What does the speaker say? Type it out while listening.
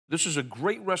This is a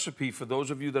great recipe for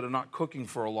those of you that are not cooking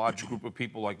for a large group of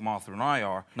people like Martha and I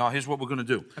are. Now, here's what we're gonna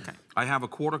do. Okay. I have a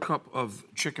 1/4 cup of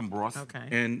chicken broth. Okay.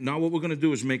 And now what we're gonna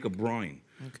do is make a brine.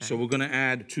 Okay. So we're gonna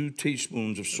add 2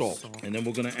 teaspoons of salt. And then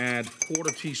we're gonna add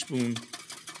 1/4 teaspoon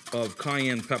of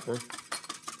cayenne pepper,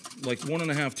 like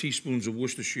 1½ teaspoons of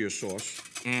Worcestershire sauce,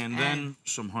 and then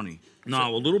some honey.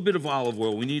 Now, a little bit of olive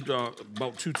oil. We need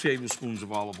about 2 tablespoons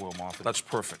of olive oil, Martha. That's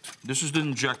perfect. This is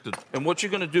injected. And what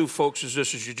you're gonna do, folks, is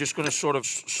you're just gonna sort of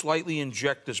slightly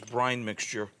inject this brine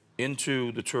mixture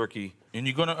into the turkey, and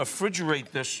you're gonna refrigerate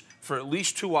this for at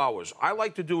least 2 hours. I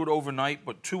like to do it overnight,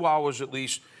 but 2 hours at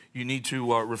least, you need to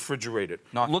refrigerate it.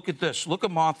 Now, look at this. Look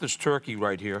at Martha's turkey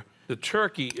right here. The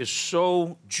turkey is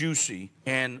so juicy,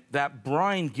 and that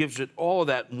brine gives it all of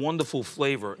that wonderful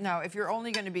flavor. Now, if you're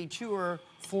only going to be 2 or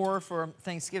 4 for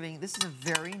Thanksgiving, this is a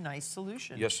very nice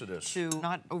solution. Yes, it is. To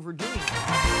not overdoing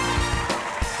it.